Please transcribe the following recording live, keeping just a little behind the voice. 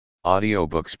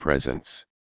Audiobooks presents.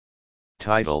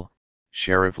 Title,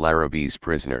 Sheriff Larrabee's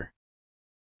Prisoner.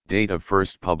 Date of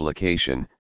first publication,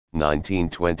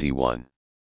 1921.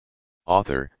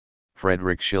 Author,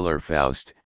 Frederick Schiller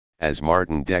Faust, as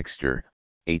Martin Dexter,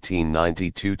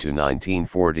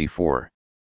 1892–1944.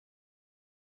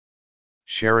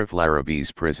 Sheriff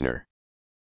Larrabee's Prisoner.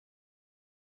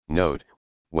 Note,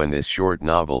 when this short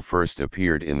novel first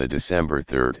appeared in the December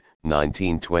 3,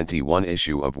 1921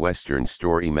 issue of Western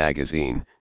Story magazine,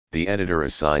 the editor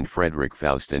assigned Frederick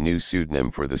Faust a new pseudonym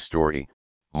for the story,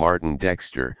 Martin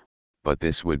Dexter, but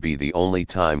this would be the only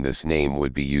time this name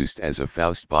would be used as a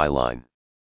Faust byline.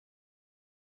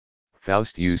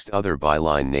 Faust used other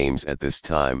byline names at this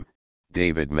time: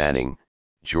 David Manning,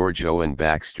 George Owen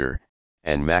Baxter,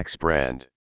 and Max Brand.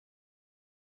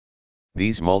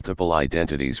 These multiple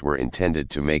identities were intended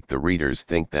to make the readers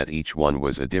think that each one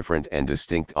was a different and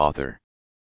distinct author.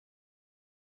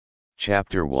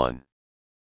 Chapter 1.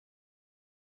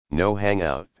 No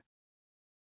Hangout.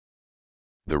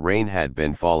 The rain had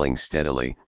been falling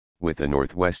steadily, with a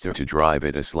northwester to drive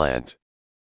it aslant.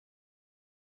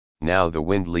 Now the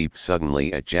wind leaped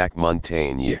suddenly at Jack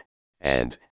Montaigne,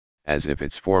 and, as if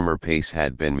its former pace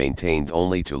had been maintained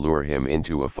only to lure him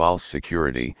into a false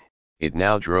security, it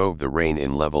now drove the rain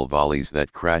in level volleys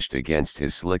that crashed against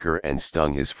his slicker and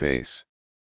stung his face.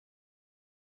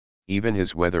 Even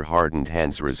his weather-hardened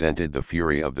hands resented the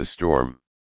fury of the storm.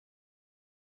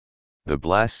 The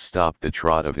blast stopped the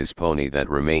trot of his pony that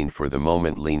remained for the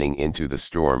moment leaning into the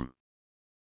storm.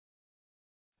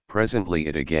 Presently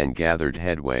it again gathered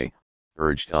headway,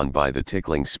 urged on by the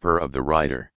tickling spur of the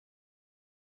rider.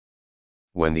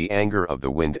 When the anger of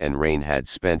the wind and rain had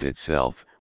spent itself,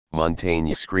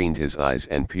 Montaigne screened his eyes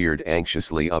and peered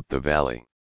anxiously up the valley.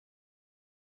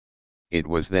 It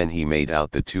was then he made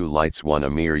out the two lights, one a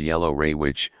mere yellow ray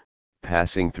which,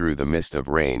 passing through the mist of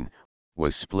rain,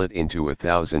 was split into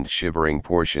 1,000 shivering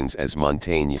portions as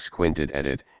Montaigne squinted at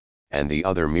it, and the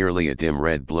other merely a dim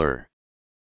red blur.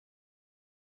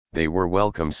 They were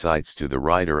welcome sights to the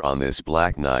rider on this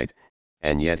black night,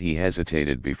 and yet he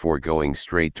hesitated before going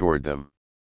straight toward them.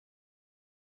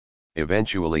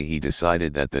 Eventually he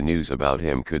decided that the news about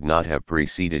him could not have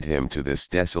preceded him to this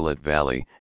desolate valley,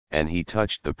 and he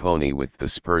touched the pony with the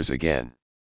spurs again.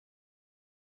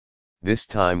 This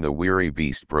time the weary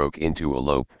beast broke into a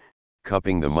lope,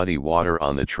 cupping the muddy water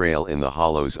on the trail in the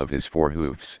hollows of his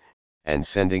forehoofs, and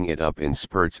sending it up in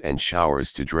spurts and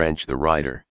showers to drench the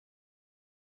rider.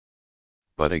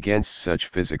 But against such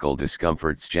physical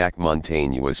discomforts Jack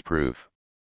Montaigne was proof.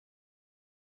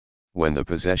 When the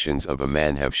possessions of a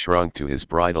man have shrunk to his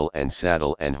bridle and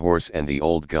saddle and horse and the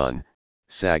old gun,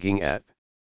 sagging at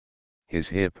his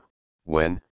hip,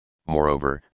 when,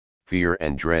 moreover, fear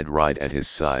and dread ride at his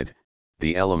side,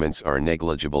 the elements are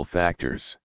negligible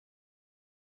factors.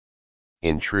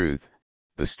 In truth,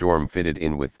 the storm fitted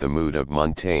in with the mood of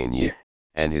Montaigne,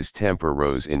 and his temper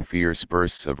rose in fierce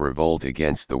bursts of revolt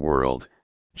against the world,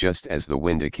 just as the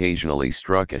wind occasionally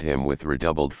struck at him with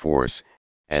redoubled force,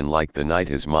 and like the night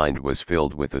his mind was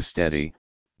filled with a steady,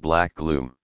 black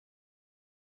gloom.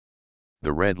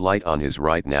 The red light on his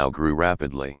right now grew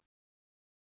rapidly.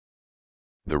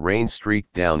 The rain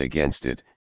streaked down against it,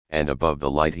 and above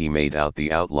the light he made out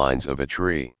the outlines of a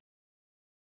tree.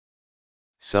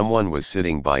 Someone was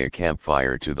sitting by a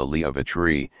campfire to the lee of a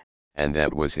tree, and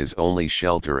that was his only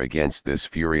shelter against this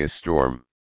furious storm.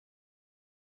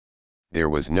 There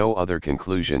was no other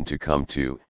conclusion to come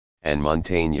to, and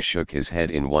Montaigne shook his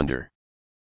head in wonder.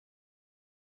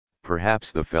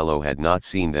 Perhaps the fellow had not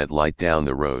seen that light down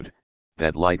the road,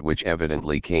 that light which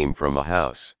evidently came from a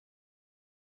house.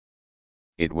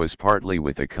 It was partly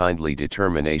with a kindly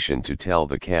determination to tell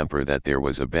the camper that there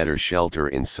was a better shelter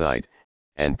in sight,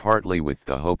 and partly with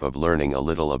the hope of learning a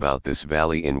little about this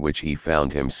valley in which he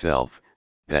found himself,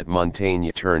 that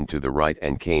Montaigne turned to the right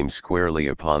and came squarely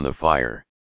upon the fire.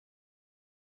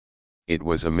 It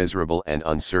was a miserable and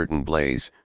uncertain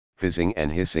blaze, fizzing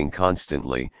and hissing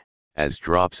constantly, as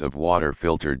drops of water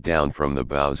filtered down from the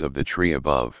boughs of the tree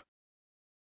above.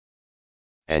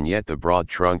 And yet the broad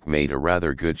trunk made a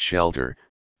rather good shelter,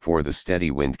 for the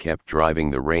steady wind kept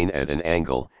driving the rain at an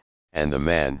angle, and the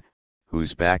man,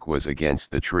 whose back was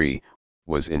against the tree,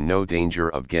 was in no danger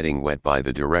of getting wet by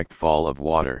the direct fall of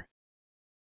water.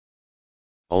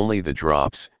 Only the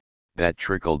drops, that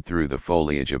trickled through the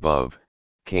foliage above,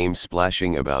 came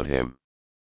splashing about him.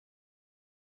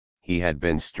 He had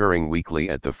been stirring weakly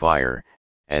at the fire,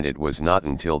 and it was not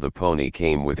until the pony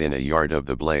came within a yard of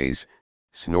the blaze,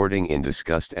 snorting in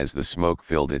disgust as the smoke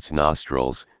filled its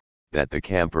nostrils, that the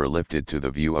camper lifted to the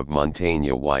view of Montaigne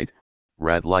a white,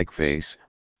 rat-like face,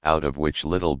 out of which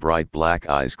little bright black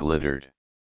eyes glittered.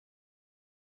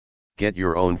 "Get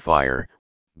your own fire,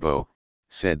 Beau,"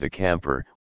 said the camper,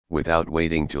 without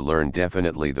waiting to learn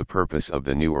definitely the purpose of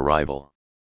the new arrival.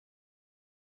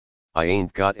 "I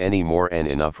ain't got any more 'n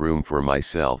enough room for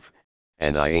myself,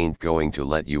 and I ain't going to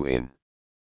let you in.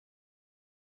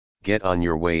 Get on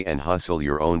your way and hustle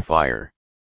your own fire."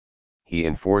 He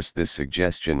enforced this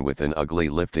suggestion with an ugly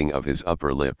lifting of his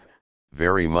upper lip,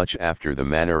 very much after the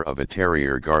manner of a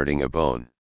terrier guarding a bone.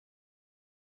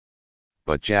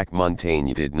 But Jack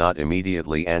Montaigne did not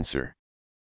immediately answer.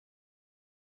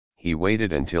 He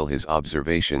waited until his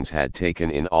observations had taken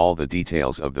in all the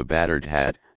details of the battered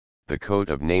hat, the coat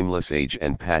of nameless age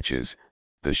and patches,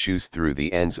 the shoes through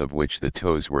the ends of which the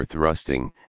toes were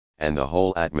thrusting, and the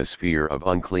whole atmosphere of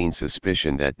unclean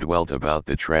suspicion that dwelt about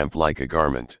the tramp like a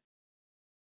garment.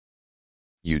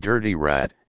 "You dirty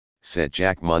rat," said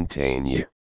Jack Montaigne,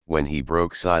 when he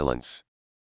broke silence.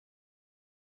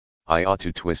 "I ought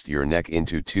to twist your neck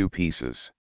into 2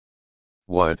 pieces."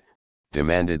 "What?"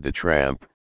 demanded the tramp,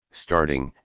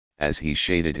 starting, as he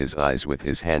shaded his eyes with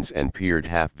his hands and peered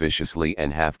half viciously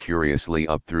and half curiously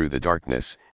up through the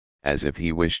darkness, as if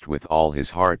he wished with all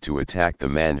his heart to attack the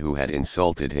man who had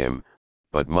insulted him,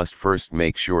 but must first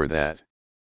make sure that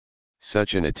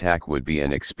such an attack would be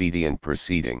an expedient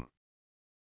proceeding.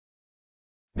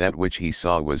 That which he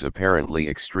saw was apparently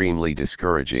extremely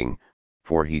discouraging,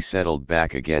 for he settled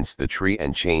back against the tree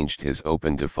and changed his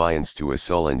open defiance to a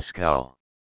sullen scowl.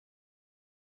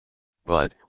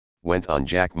 "But," went on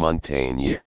Jack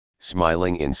Montaigne,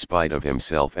 smiling in spite of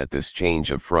himself at this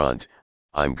change of front,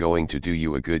 "I'm going to do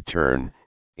you a good turn,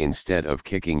 instead of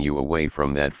kicking you away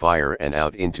from that fire and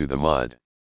out into the mud.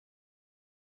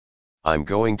 I'm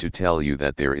going to tell you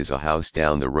that there is a house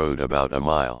down the road about a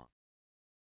mile.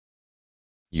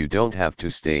 You don't have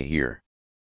to stay here.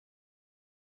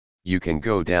 You can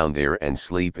go down there and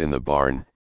sleep in the barn,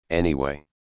 anyway."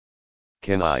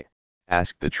 "Can I?"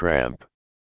 asked the tramp.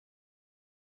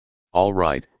 "All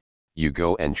right, you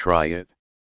go and try it."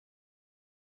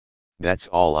 "That's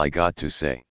all I got to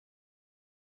say."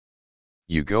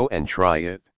 "You go and try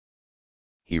it."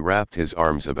 He wrapped his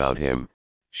arms about him,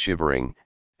 shivering,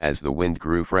 as the wind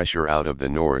grew fresher out of the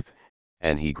north,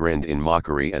 and he grinned in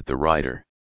mockery at the rider.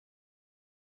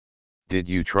 "Did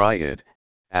you try it?"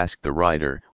 asked the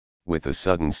rider, with a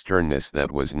sudden sternness that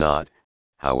was not,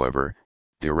 however,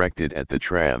 directed at the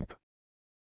tramp.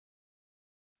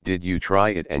 "Did you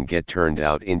try it and get turned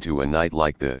out into a night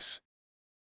like this?"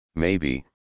 "Maybe,"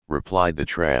 replied the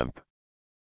tramp.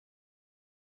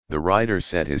 The rider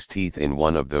set his teeth in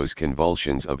one of those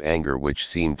convulsions of anger which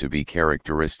seemed to be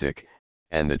characteristic,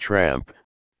 and the tramp,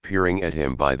 peering at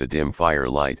him by the dim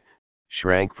firelight,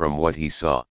 shrank from what he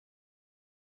saw.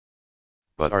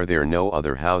 "But are there no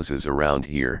other houses around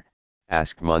here?"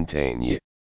 asked Montaigne.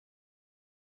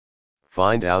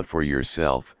 "Find out for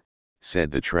yourself,"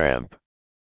 said the tramp.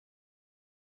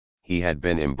 He had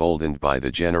been emboldened by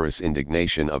the generous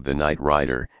indignation of the night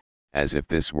rider, as if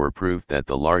this were proof that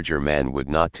the larger man would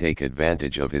not take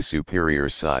advantage of his superior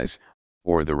size,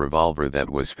 or the revolver that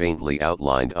was faintly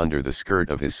outlined under the skirt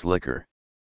of his slicker.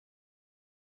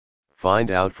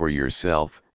 "Find out for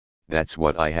yourself, that's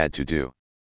what I had to do."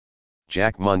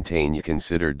 Jack Montaigne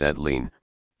considered that lean,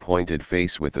 pointed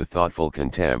face with a thoughtful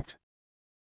contempt.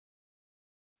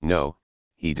 "No,"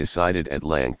 he decided at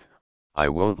length, "I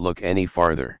won't look any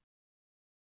farther.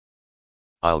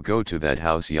 I'll go to that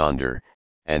house yonder,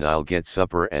 and I'll get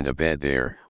supper and a bed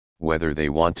there, whether they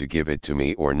want to give it to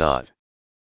me or not.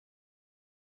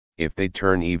 If they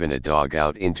turn even a dog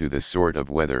out into this sort of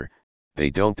weather,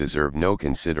 they don't deserve no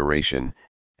consideration,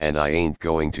 and I ain't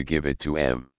going to give it to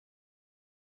 'em.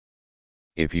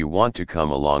 If you want to come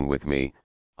along with me,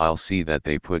 I'll see that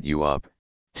they put you up,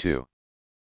 too."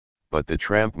 But the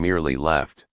tramp merely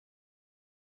laughed.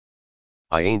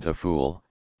 "I ain't a fool,"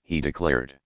 he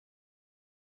declared.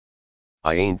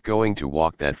 "I ain't going to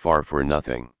walk that far for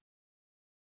nothing.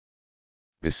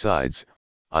 Besides,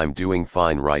 I'm doing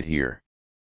fine right here."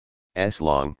 "'S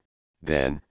long,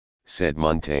 then," said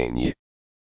Montaigne.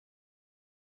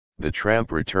 The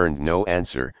tramp returned no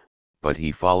answer, but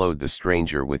he followed the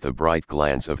stranger with a bright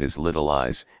glance of his little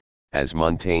eyes, as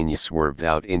Montaigne swerved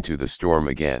out into the storm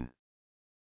again.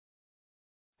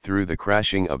 Through the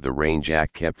crashing of the rain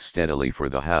Jack kept steadily for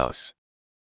the house.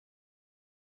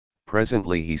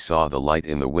 Presently he saw the light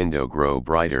in the window grow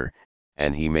brighter,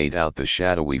 and he made out the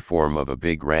shadowy form of a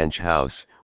big ranch house,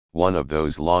 one of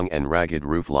those long and ragged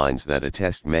roof lines that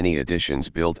attest many additions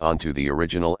built onto the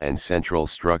original and central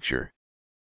structure.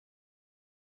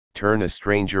 Turn a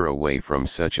stranger away from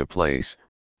such a place,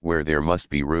 where there must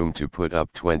be room to put up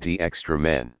 20 extra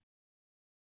men.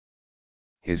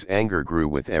 His anger grew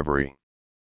with every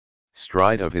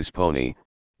stride of his pony.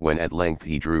 When at length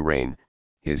he drew rein,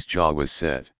 his jaw was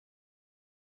set.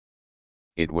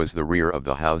 It was the rear of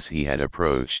the house he had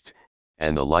approached,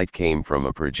 and the light came from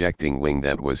a projecting wing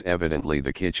that was evidently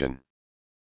the kitchen.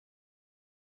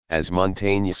 As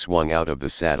Montaigne swung out of the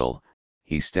saddle,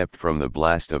 he stepped from the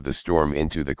blast of the storm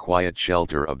into the quiet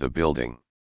shelter of the building.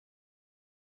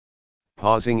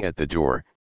 Pausing at the door,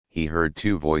 he heard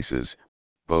two voices,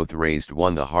 both raised,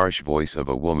 one the harsh voice of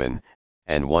a woman,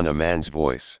 and one a man's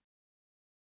voice.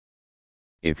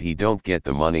 "If he don't get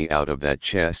the money out of that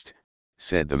chest,"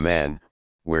 said the man,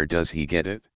 "where does he get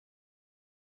it?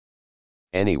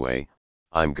 Anyway,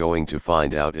 I'm going to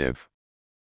find out if—"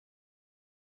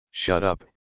 "Shut up,"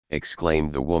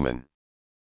 exclaimed the woman.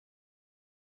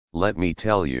 "Let me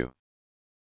tell you."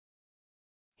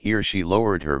 Here she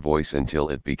lowered her voice until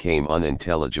it became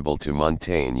unintelligible to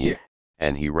Montaigne,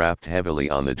 and he rapped heavily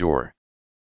on the door.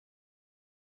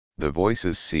 The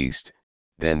voices ceased,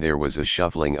 then there was a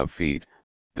shuffling of feet,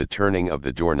 the turning of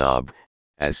the doorknob,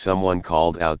 as someone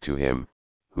called out to him,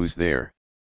 "Who's there?"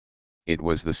 It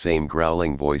was the same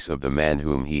growling voice of the man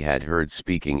whom he had heard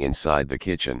speaking inside the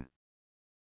kitchen.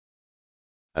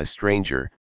 "A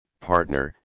stranger,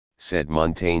 partner," said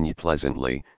Montaigne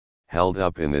pleasantly, "held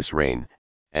up in this rain,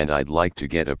 and I'd like to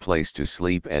get a place to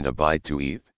sleep and a bite to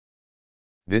eat."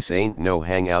 "This ain't no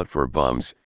hangout for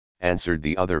bums," answered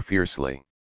the other fiercely.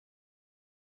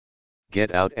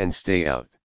 "Get out and stay out."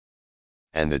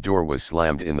 And the door was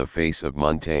slammed in the face of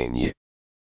Montaigne.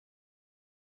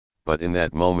 But in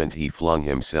that moment he flung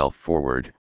himself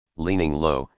forward, leaning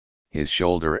low, his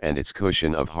shoulder and its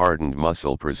cushion of hardened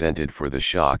muscle presented for the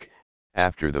shock,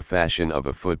 after the fashion of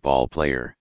a football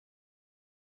player.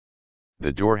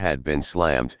 The door had been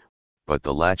slammed, but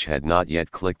the latch had not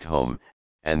yet clicked home,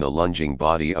 and the lunging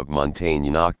body of Montaigne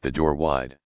knocked the door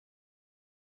wide.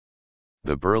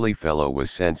 The burly fellow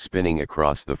was sent spinning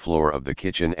across the floor of the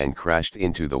kitchen and crashed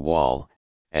into the wall,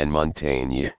 and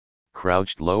Montaigne,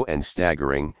 crouched low and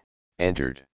staggering,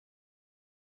 entered.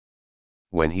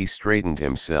 When he straightened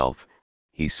himself,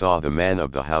 he saw the man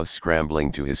of the house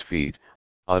scrambling to his feet,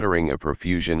 uttering a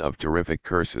profusion of terrific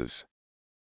curses.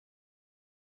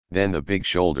 Then the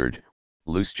big-shouldered,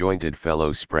 loose-jointed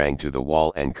fellow sprang to the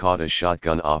wall and caught a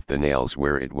shotgun off the nails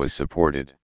where it was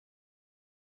supported.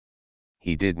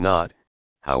 He did not,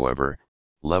 however,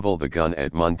 level the gun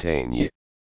at Montaigne.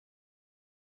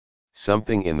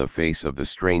 Something in the face of the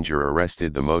stranger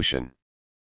arrested the motion.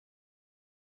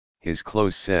 His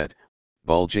close-set,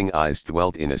 bulging eyes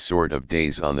dwelt in a sort of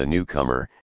daze on the newcomer,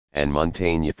 and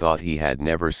Montaigne thought he had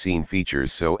never seen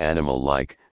features so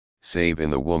animal-like, save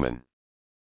in the woman.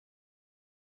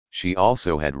 She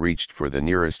also had reached for the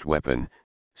nearest weapon,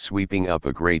 sweeping up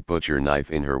a great butcher knife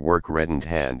in her work-reddened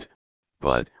hand,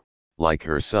 but, like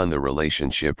her son, the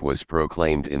relationship was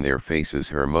proclaimed in their faces.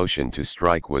 Her motion to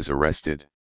strike was arrested.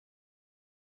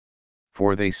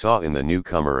 For they saw in the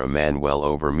newcomer a man well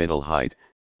over middle height,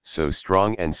 so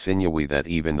strong and sinewy that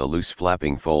even the loose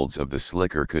flapping folds of the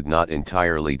slicker could not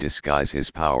entirely disguise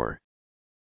his power.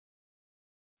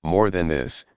 More than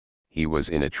this, he was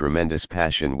in a tremendous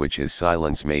passion which his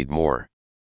silence made more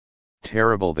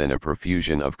terrible than a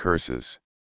profusion of curses.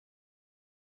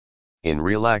 In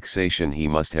relaxation he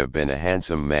must have been a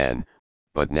handsome man,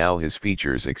 but now his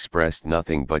features expressed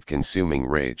nothing but consuming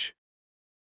rage.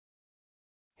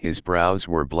 His brows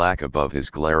were black above his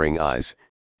glaring eyes,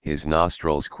 his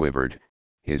nostrils quivered,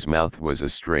 his mouth was a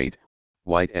straight,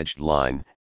 white-edged line,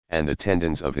 and the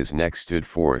tendons of his neck stood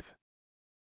forth.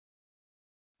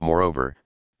 Moreover,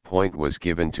 point was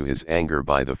given to his anger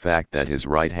by the fact that his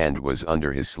right hand was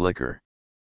under his slicker.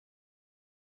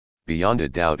 Beyond a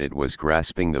doubt it was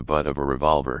grasping the butt of a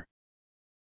revolver.